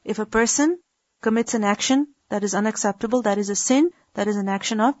if a person commits an action that is unacceptable, that is a sin, that is an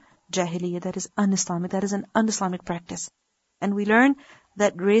action of jahiliyyah, that is un-Islamic, that is an un-Islamic practice. And we learn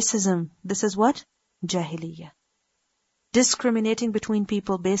that racism, this is what? Jahiliyyah. Discriminating between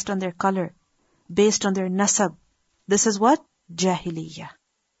people based on their color, based on their nasab, this is what? Jahiliyyah.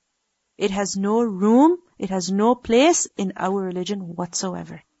 It has no room, it has no place in our religion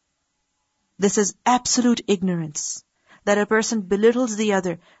whatsoever. This is absolute ignorance, that a person belittles the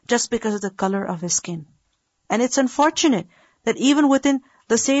other just because of the color of his skin. And it's unfortunate that even within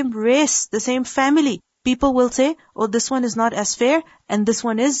the same race, the same family, people will say, oh, this one is not as fair and this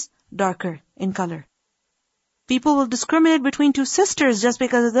one is darker in color. People will discriminate between two sisters just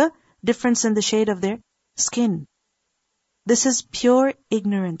because of the difference in the shade of their skin. This is pure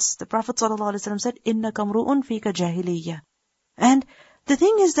ignorance. The Prophet ﷺ said, إِنَّكَ مْرُؤٌ فِيكَ جَاهِلِيَّةٌ. And the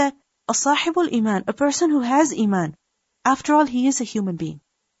thing is that a sahibul iman, a person who has iman, after all, he is a human being.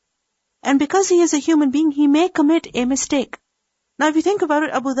 And because he is a human being, he may commit a mistake. Now if you think about it,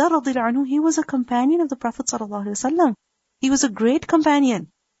 Abu Dharr radhiyallahu anhu, he was a companion of the Prophet ﷺ. He was a great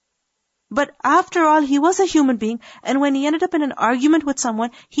companion. But after all, he was a human being, and when he ended up in an argument with someone,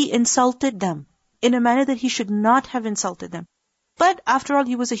 he insulted them in a manner that he should not have insulted them. But after all,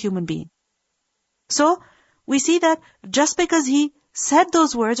 he was a human being. So, we see that just because he said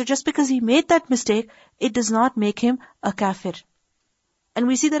those words, or just because he made that mistake, it does not make him a kafir. And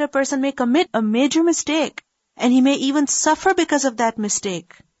we see that a person may commit a major mistake, and he may even suffer because of that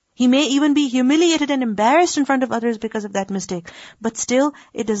mistake. He may even be humiliated and embarrassed in front of others because of that mistake. But still,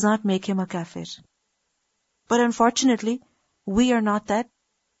 it does not make him a kafir. But unfortunately, we are not that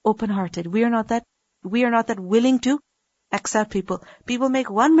open-hearted. We are not that willing to accept people. People make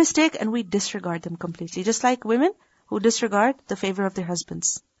one mistake and we disregard them completely. Just like women who disregard the favor of their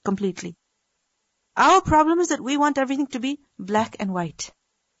husbands completely. Our problem is that we want everything to be black and white.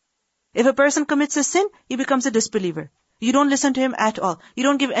 If a person commits a sin, he becomes a disbeliever. You don't listen to him at all. You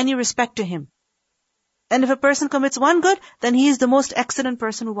don't give any respect to him. And if a person commits one good, then he is the most excellent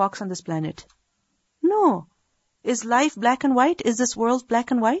person who walks on this planet. No. Is life black and white? Is this world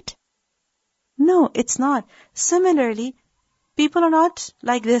black and white? No, it's not. Similarly, people are not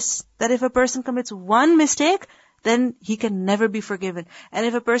like this, that if a person commits one mistake, then he can never be forgiven. And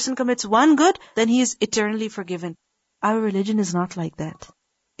if a person commits one good, then he is eternally forgiven. Our religion is not like that.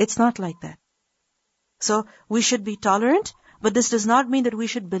 It's not like that. So, we should be tolerant, but this does not mean that we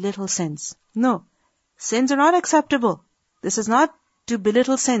should belittle sins. No. Sins are not acceptable. This is not to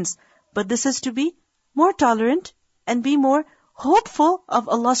belittle sins, but this is to be more tolerant and be more hopeful of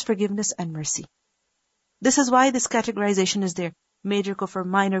Allah's forgiveness and mercy. This is why this categorization is there. Major kufr,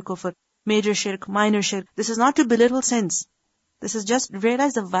 minor kufr, major shirk, minor shirk. This is not to belittle sins. This is just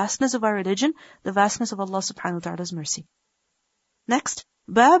realize the vastness of our religion, the vastness of Allah subhanahu wa ta'ala's mercy. Next,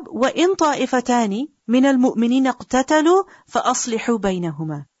 Bab وَإِن طَائِفَتَانِ مِنَ الْمُؤْمِنِينَ اقْتَتَلُوا فَأَصْلِحُوا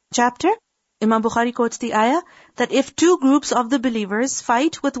بَيْنَهُمَا. Chapter, Imam Bukhari quotes the ayah that if two groups of the believers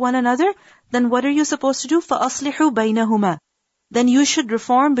fight with one another, then what are you supposed to do? فَأَصْلِحُوا بَيْنَهُمَا. Then you should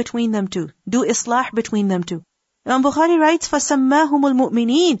reform between them two. Do islah between them two. Imam Bukhari writes, فَسَمَّاهُمُ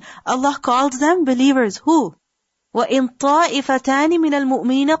الْمُؤْمِنِينَ. Allah calls them believers. Who? وَإِن طَائِفَتَانِ مِنَ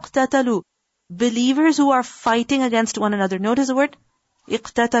الْمُؤْمِنِينَ اقْتَتَلُوا. Believers who are fighting against one another. Notice the word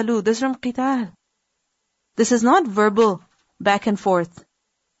اقتتلوا. This is from qital. This is not verbal back and forth.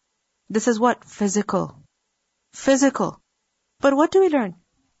 This is what? Physical. Physical. But what do we learn?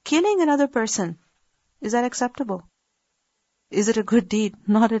 Killing another person. Is that acceptable? Is it a good deed?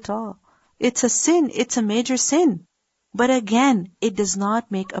 Not at all. It's a sin. It's a major sin. But again, it does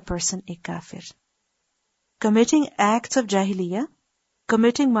not make a person a kafir. Committing acts of jahiliyyah,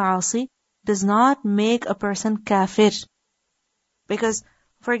 committing ma'asi, does not make a person kafir. Because,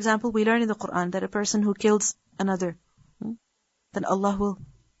 for example, we learn in the Quran that a person who kills another, then Allah will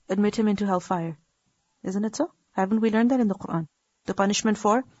admit him into hellfire. Isn't it so? Haven't we learned that in the Quran? The punishment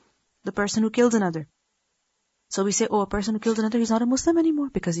for the person who kills another. So we say, oh, a person who kills another, he's not a Muslim anymore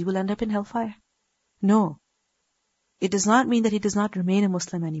because he will end up in hellfire. No. It does not mean that he does not remain a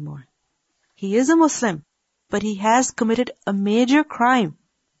Muslim anymore. He is a Muslim, but he has committed a major crime.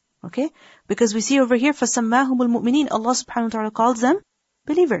 Okay? Because we see over here, فَسَمَّاهُمُ الْمُؤْمِنِينَ. Allah subhanahu wa ta'ala calls them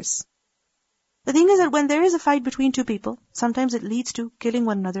believers. The thing is that when there is a fight between two people, sometimes it leads to killing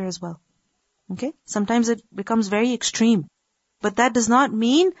one another as well. Okay? Sometimes it becomes very extreme. But that does not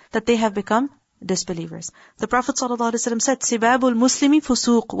mean that they have become disbelievers. The Prophet ﷺ said, سِبَابُ الْمُسْلِمِ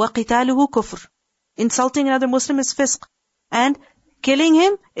فُسُوقُ وَقِتَالُهُ كُفْرٌ. Insulting another Muslim is fisq. And killing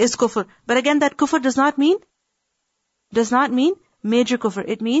him is kufr. But again, that kufr does not mean major kufr.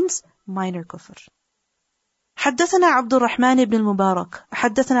 It means minor kufr. حدثنا عبد الرحمن بن المبارك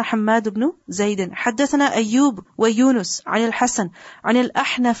حدثنا حماد بن زيد حدثنا أيوب ويونس عن الحسن عن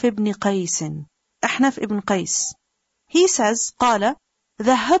الأحنف بن قيس. أحنف ibn Qais. He says, قال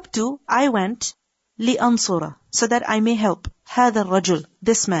ذهبت, I went, لأنصر, so that I may help, هذا الرجل,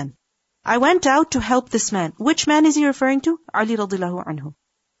 this man. I went out to help this man. Which man is he referring to? Ali radiallahu anhu.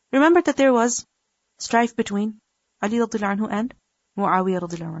 Remember that there was strife between Ali radiallahu anhu and Muawiyah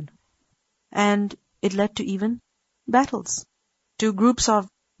radiallahu anhu. And it led to even battles. Two groups of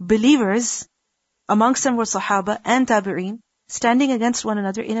believers, amongst them were Sahaba and Tabi'een, standing against one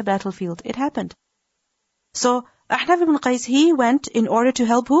another in a battlefield. It happened. So, Ahnaf ibn Qais, he went in order to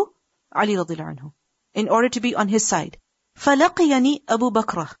help who? Ali radiallahu anhu. In order to be on his side. فَلَقِيَنِي أَبُو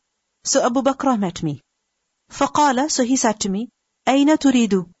بَكْرَةٍ. So Abu Bakr met me. فَقَالَ, so he said to me, أَيْنَ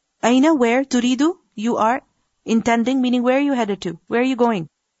تُرِيدُ? أَيْنَ, where? تُرِيدُ, you are intending, meaning where are you headed to? Where are you going?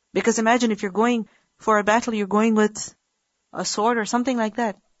 Because imagine if you're going for a battle, you're going with a sword or something like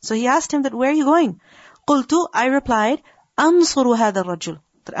that. So he asked him that, where are you going? قُلْتُ, I replied, أَنصُرُ هَذَا الرَّجُلِ,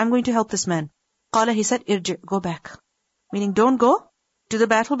 that I'm going to help this man. قَالَ, he said, irji, go back. Meaning don't go to the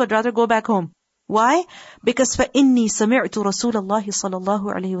battle, but rather go back home. Why? Because فَإِنِّي سَمِعْتُ رَسُولَ اللَّهِ صَلَى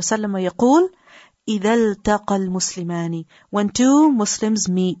اللَّهُ عَلَيْهِ وَسَلَّمَ يَقُولُ إِذَا الْتَقَى الْمُسْلِمَانِ, when two Muslims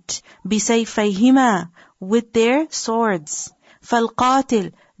meet, بِسَيْفَيْهِمَا, with their swords,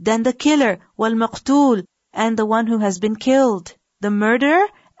 فَالْقَاتِلِ, then the killer, وَالْمَقْتُولِ, and the one who has been killed, the murderer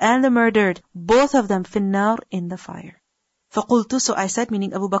and the murdered, both of them فِي النَّارِ, in the fire. فَقُلْتُ, so I said,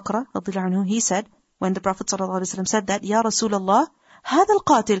 meaning Abu Bakr radiallahu anhu, he said, when the Prophet ﷺ said that, Ya Rasulullah, هذا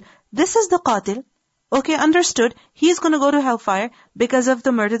القاتل, this is the qatil. Okay, understood. He's going to go to hellfire because of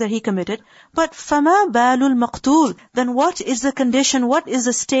the murder that he committed. But فَمَا بَالُ الْمَقْتُولِ, then what is the condition, what is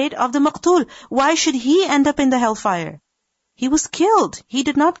the state of the maqtul? Why should he end up in the hellfire? He was killed. He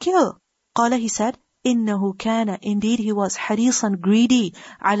did not kill. قال, he said, إِنَّهُ كَانَ, indeed he was حَرِيصًا, greedy,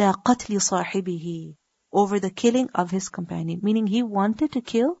 عَلَى قَتْلِ صَاحِبِهِ, over the killing of his companion. Meaning he wanted to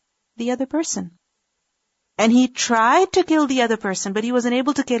kill the other person. And he tried to kill the other person, but he wasn't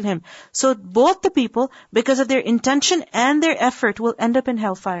able to kill him. So both the people, because of their intention and their effort, will end up in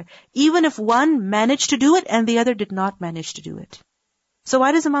hellfire. Even if one managed to do it and the other did not manage to do it. So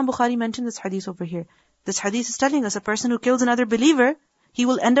why does Imam Bukhari mention this hadith over here? This hadith is telling us a person who kills another believer, he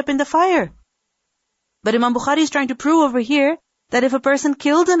will end up in the fire. But Imam Bukhari is trying to prove over here that if a person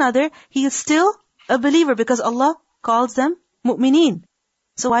kills another, he is still a believer because Allah calls them mu'mineen.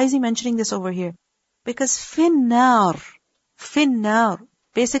 So why is he mentioning this over here? Because finnar,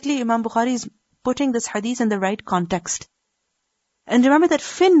 basically Imam Bukhari is putting this hadith in the right context. And remember that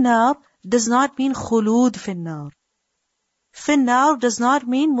finnar does not mean khulud finnar. Finnar does not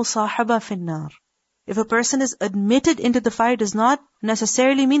mean musahaba finnar. If a person is admitted into the fire, does not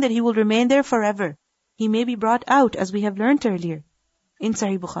necessarily mean that he will remain there forever. He may be brought out, as we have learnt earlier. in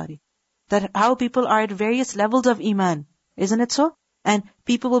Sahih Bukhari. That how people are at various levels of Iman. Isn't it so? And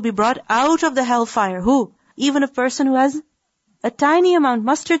people will be brought out of the hellfire. Who? Even a person who has a tiny amount,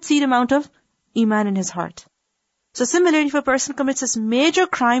 mustard seed amount of Iman in his heart. So similarly, if a person commits this major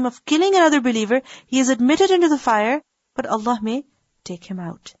crime of killing another believer, he is admitted into the fire, but Allah may take him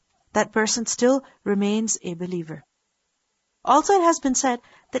out. That person still remains a believer. Also, it has been said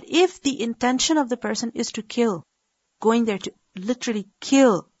that if the intention of the person is to kill, going there to literally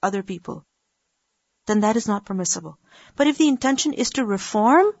kill other people, then that is not permissible. But if the intention is to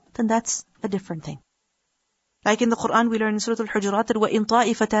reform, then that's a different thing. Like in the Quran, we learn in Surah Al-Hujurat that وَإِن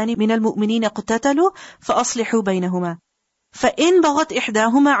طَائِفَتَانِ مِنَ الْمُؤْمِنِينَ اقْتَتَلُوا فَأَصْلِحُوا بَيْنَهُمَا فَإِن بَغَتْ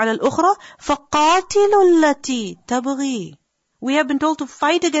إِحْدَاهُمَا عَلَى الْأُخْرَى فَقَاتِلُوا الَّتِي تَبْغِي. We have been told to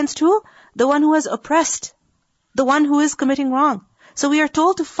fight against who? The one who has oppressed, the one who is committing wrong. So we are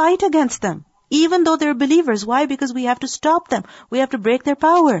told to fight against them, even though they're believers. Why? Because we have to stop them. We have to break their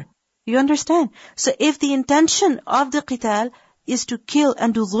power. You understand? So if the intention of the qital is to kill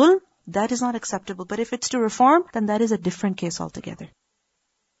and do dhulm, that is not acceptable. But if it's to reform, then that is a different case altogether.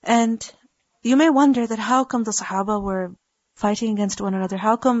 And you may wonder that how come the Sahaba were fighting against one another?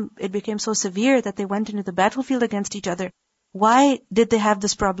 How come it became so severe that they went into the battlefield against each other? Why did they have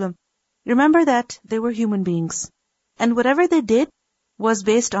this problem? Remember that they were human beings. And whatever they did was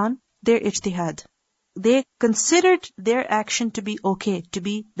based on their ijtihad. They considered their action to be okay, to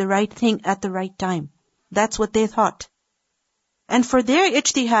be the right thing at the right time. That's what they thought. And for their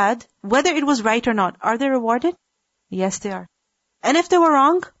ijtihad, whether it was right or not, are they rewarded? Yes, they are. And if they were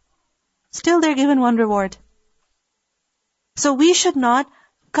wrong, still they're given one reward. So we should not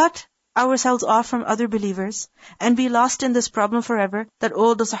cut ourselves off from other believers and be lost in this problem forever, that,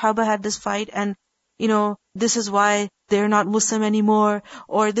 oh, the Sahaba had this fight and, this is why they're not Muslim anymore,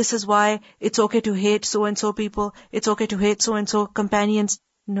 or this is why it's okay to hate so-and-so people, it's okay to hate so-and-so companions.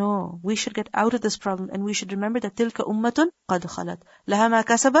 No, we should get out of this problem and we should remember that تِلْكَ أُمَّةٌ قَدْ خَلَتْ لَهَا مَا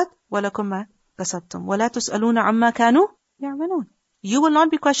كَسَبَتْ وَلَكُمْ مَا كَسَبْتُمْ وَلَا تُسْأَلُونَ عَمَّا كَانُوا يَعْمَلُونَ. You will not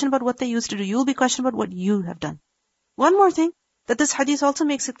be questioned about what they used to do. You will be questioned about what you have done. One more thing, that this hadith also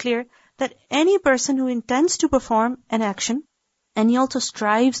makes it clear that any person who intends to perform an action and he also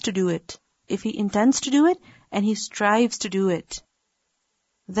strives to do it, if he intends to do it and he strives to do it,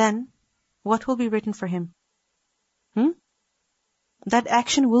 then what will be written for him? That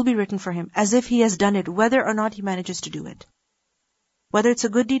action will be written for him as if he has done it, whether or not he manages to do it. Whether it's a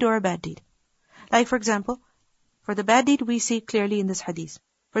good deed or a bad deed. Like for example, for the bad deed we see clearly in this hadith.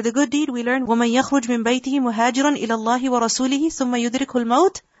 For the good deed we learn وَمَنْ يَخْرُجْ مِنْ بَيْتِهِ مُهَاجِرًا إِلَى اللَّهِ وَرَسُولِهِ ثُمَّ يُدْرِكْهُ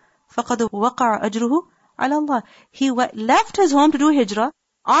الْمَوْتِ فَقَدْ وَقَعَ أَجْرُهُ عَلَى اللَّهِ. He left his home to do hijrah.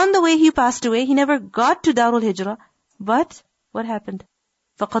 On the way he passed away. He never got to Darul Hijrah. But what happened?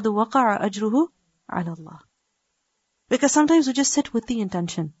 فَقَدْ وَقَعَ أَجْرُهُ عَلَى اللَّهِ. Because sometimes we just sit with the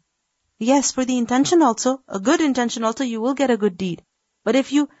intention. Yes, for the intention also, a good intention also, you will get a good deed. But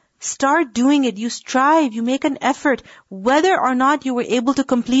if you start doing it, you strive, you make an effort, whether or not you were able to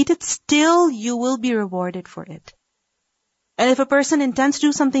complete it, still you will be rewarded for it. And if a person intends to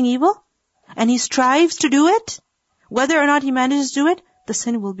do something evil, and he strives to do it, whether or not he manages to do it, the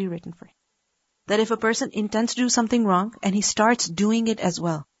sin will be written for him. That if a person intends to do something wrong, and he starts doing it as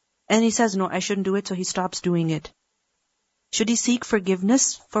well, and he says, no, I shouldn't do it, so he stops doing it. Should he seek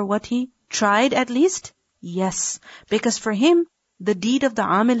forgiveness for what he tried at least? Yes. Because for him, the deed of the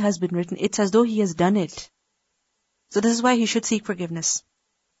amil has been written. It's as though he has done it. So this is why he should seek forgiveness.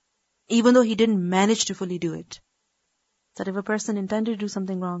 Even though he didn't manage to fully do it. That if a person intended to do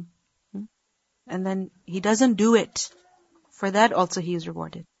something wrong, and then he doesn't do it, for that also he is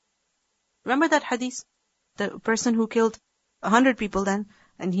rewarded. Remember that hadith? The person who killed 100 people then,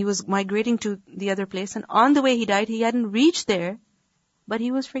 and he was migrating to the other place, and on the way he died, he hadn't reached there, but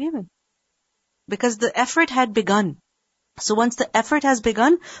he was forgiven. Because the effort had begun. So once the effort has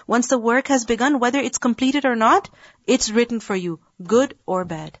begun, once the work has begun, whether it's completed or not, it's written for you, good or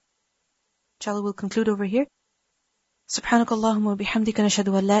bad. Inshallah, we'll conclude over here. سبحانك اللهم وبحمدك نشهد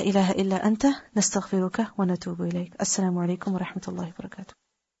أن لا إله إلا أنت نستغفرك ونتوب إليك. السلام عليكم ورحمة الله وبركاته.